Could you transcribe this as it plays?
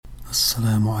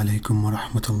Assalamu alaikum wa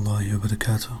rahmatullahi wa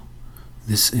barakatuh.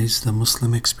 This is the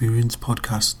Muslim Experience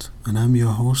Podcast and I'm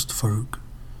your host Farouk.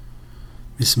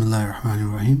 Bismillahir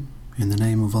Rahmanir Rahim. In the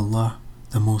name of Allah,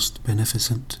 the most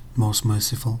beneficent, most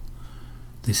merciful.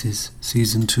 This is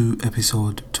Season 2,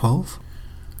 Episode 12.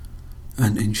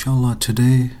 And inshallah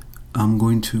today I'm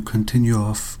going to continue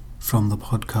off from the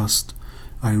podcast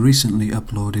I recently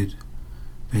uploaded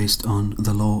based on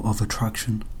the law of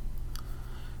attraction.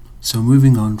 So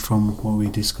moving on from what we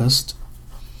discussed,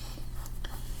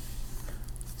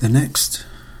 the next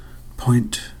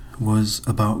point was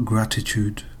about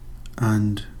gratitude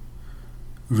and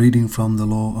reading from the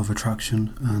law of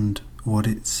attraction and what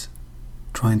it's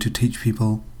trying to teach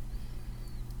people.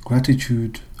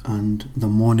 Gratitude and the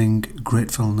morning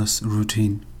gratefulness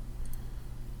routine.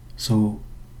 So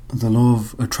the law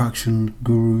of attraction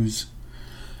gurus,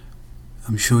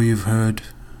 I'm sure you've heard,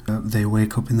 they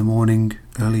wake up in the morning,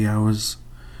 early hours,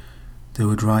 they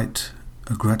would write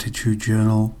a gratitude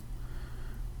journal.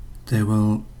 They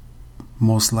will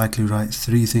most likely write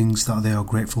 3 things that they are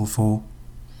grateful for.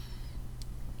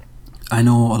 I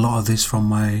know a lot of this from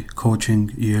my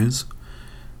coaching years,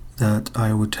 that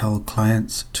I would tell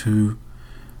clients to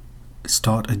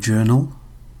start a journal,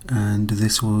 and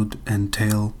this would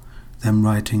entail them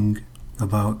writing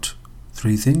about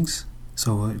 3 things.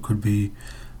 So it could be,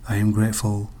 I am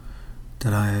grateful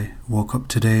that I woke up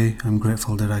today, I'm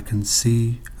grateful that I can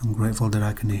see, I'm grateful that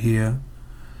I can hear.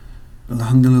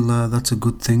 Alhamdulillah, that's a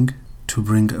good thing to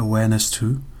bring awareness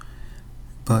to,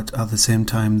 but at the same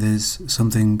time there's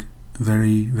something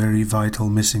very, very vital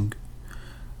missing,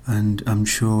 and I'm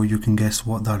sure you can guess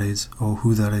what that is or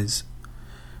who that is.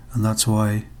 And that's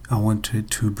why I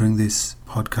wanted to bring this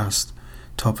podcast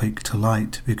topic to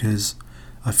light, because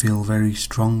I feel very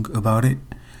strong about it,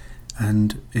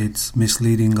 and it's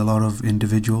misleading a lot of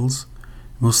individuals,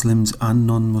 Muslims and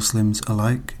non-Muslims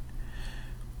alike.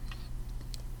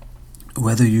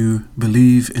 Whether you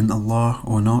believe in Allah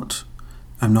or not,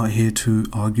 I'm not here to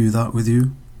argue that with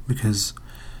you, because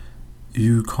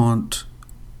you can't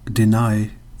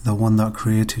deny the one that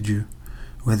created you.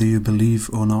 Whether you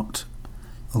believe or not,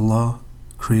 Allah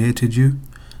created you,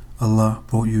 Allah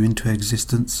brought you into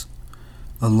existence,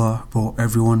 Allah brought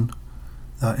everyone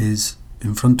that is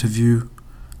in front of you,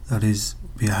 that is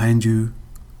behind you,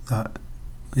 that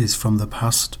is from the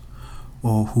past,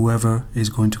 or whoever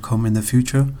is going to come in the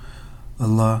future.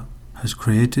 Allah has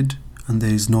created, and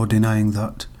there is no denying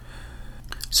that.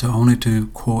 So I wanted to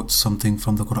quote something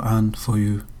from the Quran for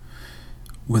you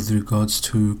with regards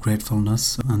to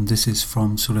gratefulness, and this is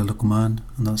from Surah Luqman,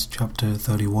 and that's chapter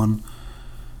 31,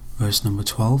 verse number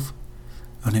 12,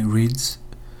 and it reads,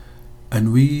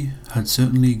 "And we had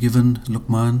certainly given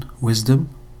Luqman wisdom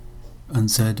and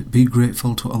said, be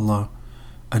grateful to Allah,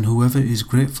 and whoever is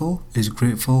grateful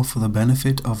for the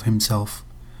benefit of himself,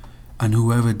 and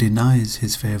whoever denies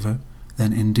his favour,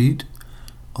 then indeed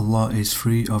Allah is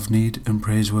free of need and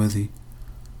praiseworthy."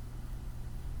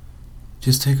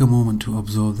 Just take a moment to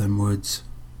absorb them words.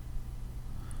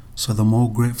 So the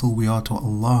more grateful we are to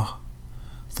Allah,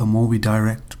 the more we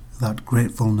direct that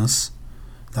gratefulness,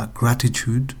 that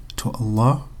gratitude to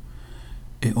Allah,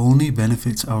 it only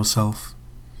benefits ourselves.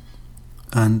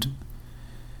 And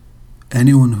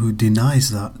anyone who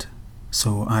denies that,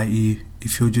 so i.e.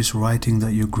 if you're just writing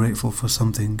that you're grateful for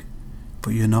something,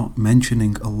 but you're not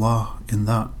mentioning Allah in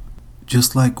that,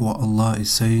 just like what Allah is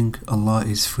saying, Allah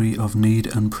is free of need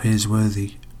and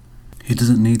praiseworthy. He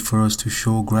doesn't need for us to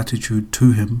show gratitude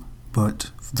to Him,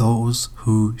 but those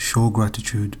who show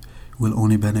gratitude will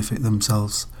only benefit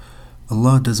themselves.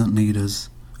 Allah doesn't need us.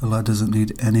 Allah doesn't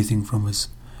need anything from us.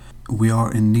 We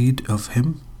are in need of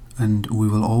Him, and we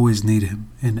will always need Him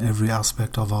in every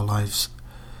aspect of our lives.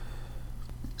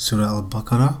 Surah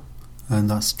Al-Baqarah,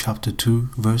 and that's chapter 2,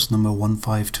 verse number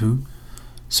 152.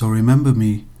 "So remember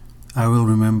me, I will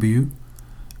remember you,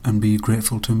 and be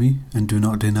grateful to me, and do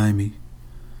not deny me."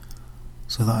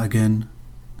 So that again,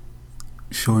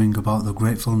 showing about the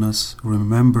gratefulness,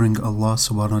 remembering Allah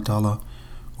subhanahu wa ta'ala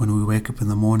when we wake up in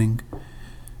the morning.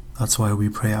 That's why we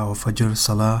pray our Fajr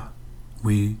Salah,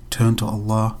 we turn to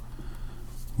Allah,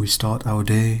 we start our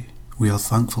day, we are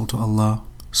thankful to Allah.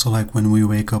 So like when we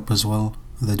wake up as well,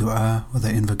 the dua or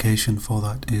the invocation for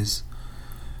that is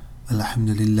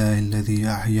Alhamdulillah alladhi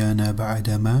ahyana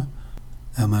ba'dama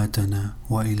amatana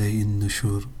wa ilayhin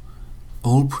nushur.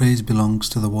 All praise belongs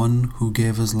to the one who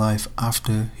gave us life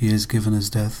after He has given us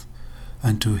death,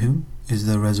 and to Him is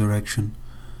the resurrection.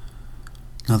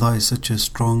 Now that is such a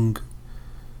strong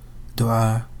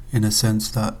dua, in a sense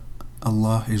that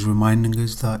Allah is reminding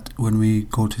us that when we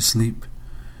go to sleep,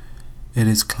 it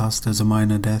is classed as a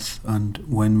minor death, and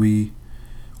when we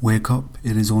wake up,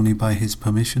 it is only by His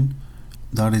permission.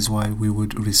 That is why we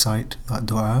would recite that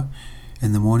dua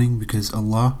in the morning, because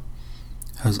Allah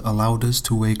has allowed us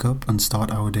to wake up and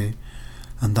start our day.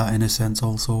 And that in a sense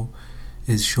also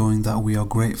is showing that we are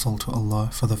grateful to Allah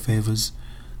for the favours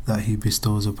that He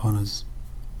bestows upon us.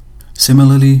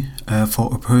 Similarly,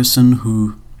 for a person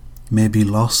who may be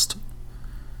lost,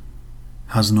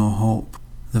 has no hope,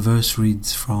 the verse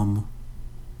reads from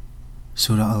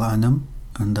Surah Al-An'am,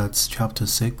 and that's chapter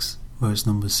 6, verse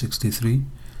number 63.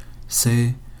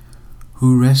 Say,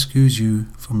 who rescues you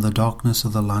from the darkness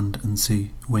of the land and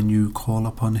sea when you call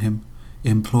upon Him,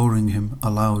 imploring Him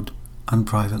aloud and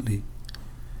privately.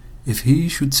 If He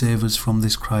should save us from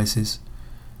this crisis,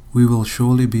 we will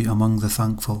surely be among the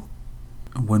thankful.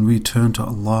 When we turn to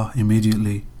Allah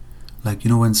immediately, like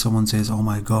when someone says, oh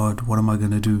my God, what am I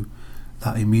going to do?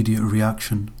 That immediate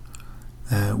reaction,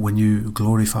 when you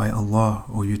glorify Allah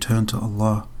or you turn to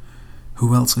Allah,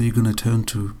 who else are you going to turn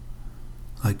to?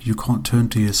 Like, you can't turn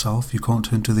to yourself, you can't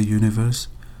turn to the universe,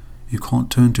 you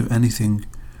can't turn to anything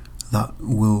that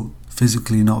will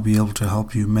physically not be able to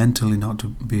help you, mentally not to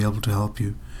be able to help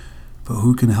you. But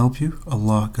who can help you?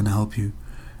 Allah can help you.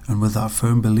 And with that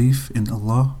firm belief in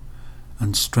Allah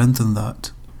and strengthen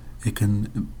that, it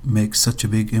can make such a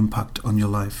big impact on your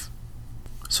life.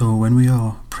 So when we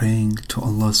are praying to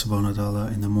Allah subhanahu wa ta'ala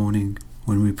in the morning,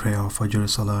 when we pray our Fajr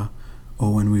Salah,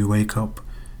 or when we wake up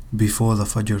before the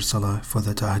Fajr Salah for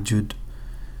the Tahajjud,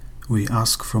 we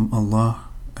ask from Allah,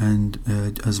 and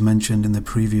as mentioned in the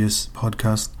previous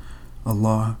podcast,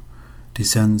 Allah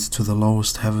descends to the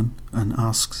lowest heaven and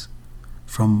asks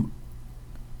from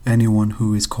anyone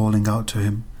who is calling out to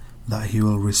Him that He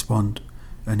will respond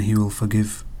and He will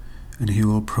forgive and He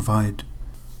will provide.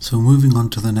 So moving on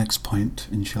to the next point,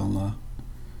 inshallah,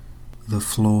 the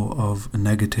flow of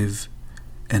negative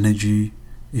energy,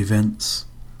 events,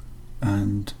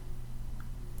 and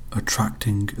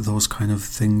attracting those kind of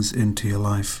things into your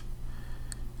life.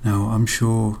 Now, I'm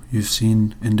sure you've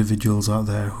seen individuals out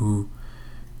there who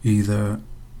either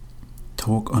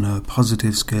talk on a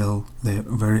positive scale, they're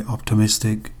very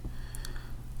optimistic,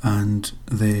 and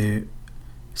they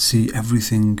see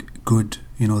everything good.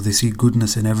 They see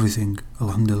goodness in everything.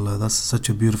 Alhamdulillah, that's such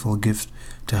a beautiful gift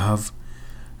to have.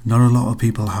 Not a lot of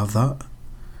people have that.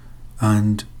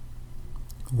 And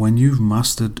when you've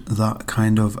mastered that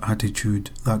kind of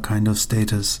attitude, that kind of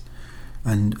status,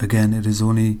 and again, it is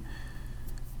only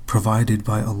provided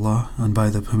by Allah and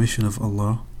by the permission of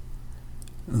Allah,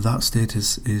 that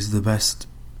status is the best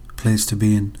place to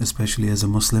be in, especially as a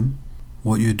Muslim.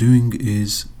 What you're doing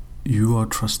is you are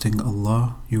trusting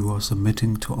Allah, you are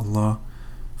submitting to Allah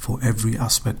for every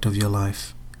aspect of your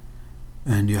life,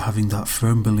 and you're having that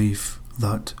firm belief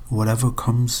that whatever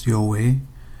comes your way,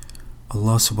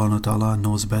 Allah subhanahu wa ta'ala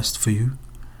knows best for you,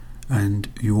 and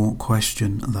you won't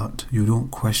question that. You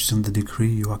don't question the decree,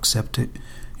 you accept it,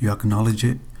 you acknowledge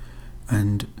it.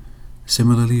 And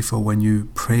similarly, for when you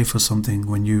pray for something,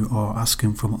 when you are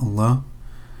asking from Allah,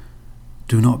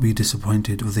 do not be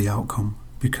disappointed with the outcome,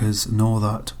 because know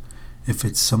that if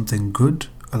it's something good,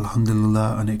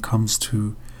 alhamdulillah, and it comes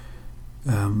to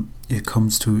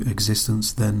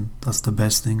existence, then that's the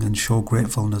best thing, and show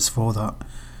gratefulness for that.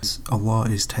 Allah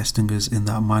is testing us in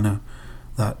that manner,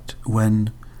 that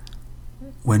when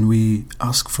we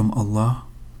ask from Allah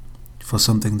for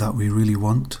something that we really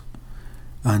want,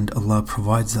 and Allah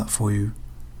provides that for you,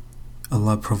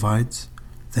 Allah provides,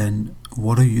 then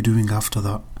what are you doing after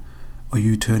that? Are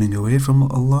you turning away from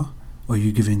Allah? Are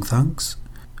you giving thanks?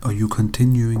 Are you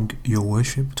continuing your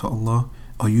worship to Allah?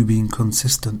 Are you being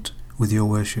consistent with your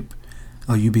worship?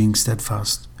 Are you being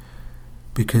steadfast?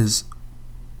 Because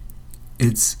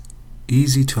it's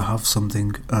easy to have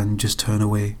something and just turn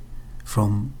away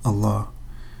from Allah.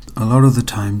 A lot of the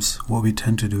times what we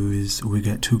tend to do is we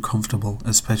get too comfortable,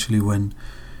 especially when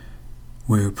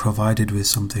we're provided with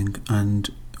something and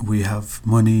we have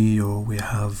money, or we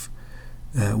have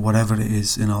whatever it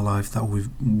is in our life that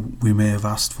we may have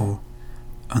asked for,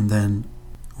 and then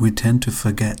we tend to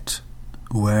forget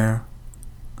where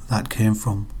that came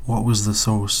from. What was the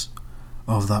source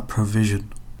of that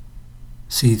provision?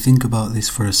 See, think about this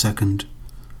for a second.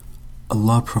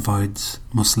 Allah provides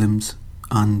Muslims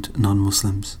and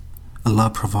non-Muslims.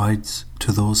 Allah provides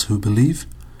to those who believe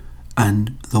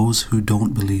and those who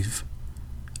don't believe.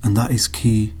 And that is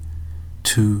key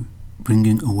to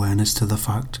bringing awareness to the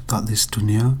fact that this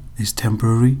dunya is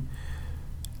temporary.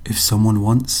 If someone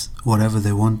wants whatever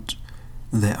they want,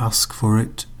 they ask for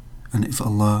it, and if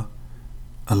Allah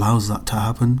allows that to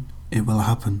happen, it will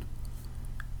happen.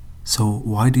 So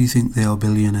why do you think there are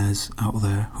billionaires out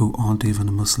there who aren't even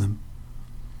a Muslim?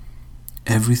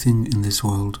 Everything in this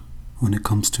world, when it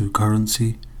comes to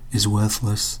currency is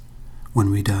worthless when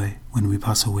we die, when we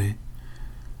pass away.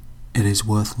 It is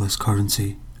worthless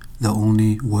currency. The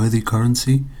only worthy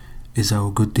currency is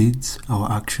our good deeds,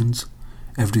 our actions,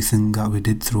 everything that we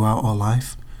did throughout our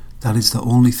life. That is the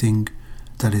only thing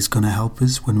that is going to help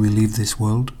us when we leave this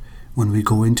world, when we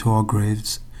go into our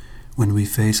graves, when we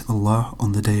face Allah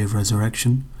on the day of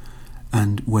resurrection,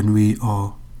 and when we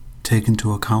are taken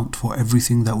to account for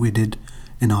everything that we did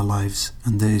in our lives.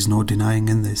 And there is no denying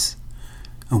in this,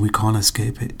 and we can't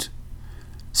escape it.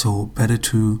 So better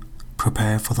to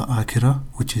prepare for the Akhirah,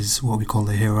 which is what we call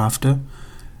the hereafter,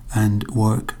 and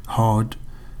work hard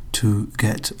to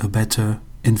get a better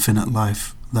infinite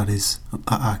life, that is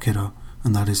Akhirah,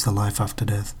 and that is the life after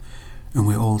death. And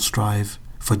we all strive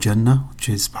for Jannah, which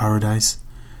is paradise,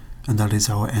 and that is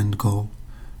our end goal,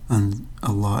 and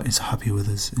Allah is happy with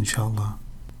us, inshallah.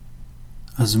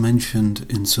 As mentioned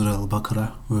in Surah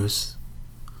Al-Baqarah, verse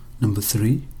number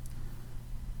 3,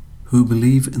 who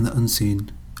believe in the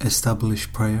unseen,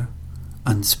 establish prayer,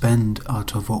 and spend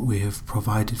out of what we have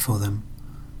provided for them.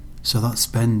 So that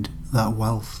spend, that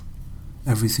wealth,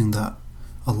 everything that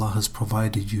Allah has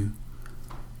provided you,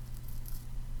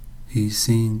 He's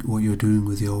seeing what you're doing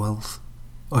with your wealth.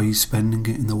 Are you spending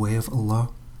it in the way of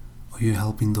Allah? Are you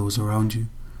helping those around you?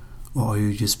 Or are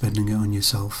you just spending it on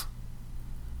yourself?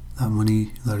 That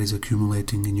money that is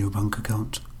accumulating in your bank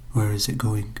account, where is it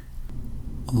going?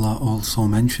 Allah also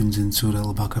mentions in Surah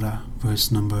Al-Baqarah,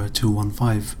 verse number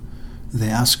 215, they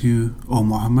ask you, O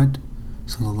Muhammad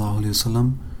sallallahu alaihi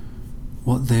wasallam,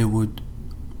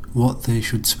 what they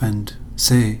should spend.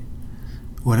 Say,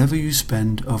 whatever you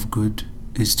spend of good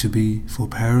is to be for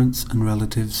parents and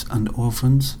relatives and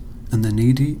orphans and the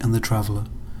needy and the traveller,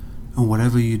 and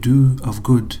whatever you do of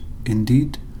good,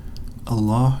 indeed,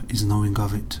 Allah is knowing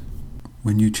of it.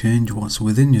 When you change what's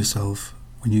within yourself,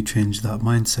 when you change that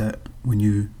mindset, when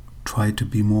you try to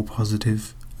be more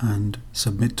positive and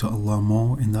submit to Allah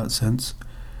more in that sense,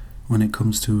 when it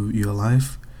comes to your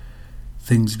life,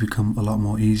 things become a lot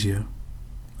more easier,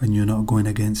 and you're not going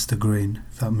against the grain,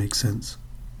 if that makes sense.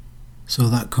 So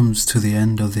that comes to the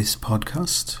end of this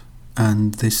podcast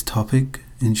and this topic.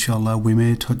 Inshallah, we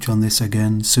may touch on this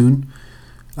again soon.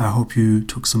 I hope you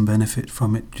took some benefit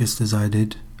from it, just as I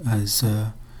did, as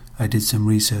I did some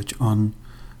research on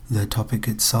the topic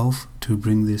itself to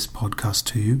bring this podcast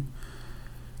to you.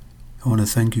 I want to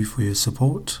thank you for your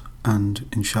support, and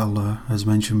inshallah, as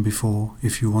mentioned before,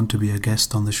 if you want to be a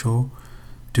guest on the show,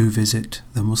 do visit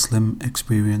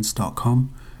themuslimexperience.com,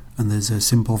 and there's a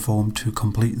simple form to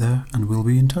complete there, and we'll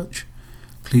be in touch.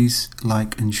 Please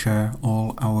like and share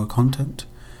all our content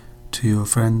to your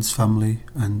friends, family,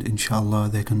 and inshallah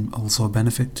they can also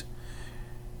benefit.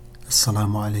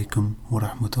 Assalamu alaikum wa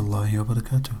rahmatullahi wa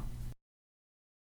barakatuh.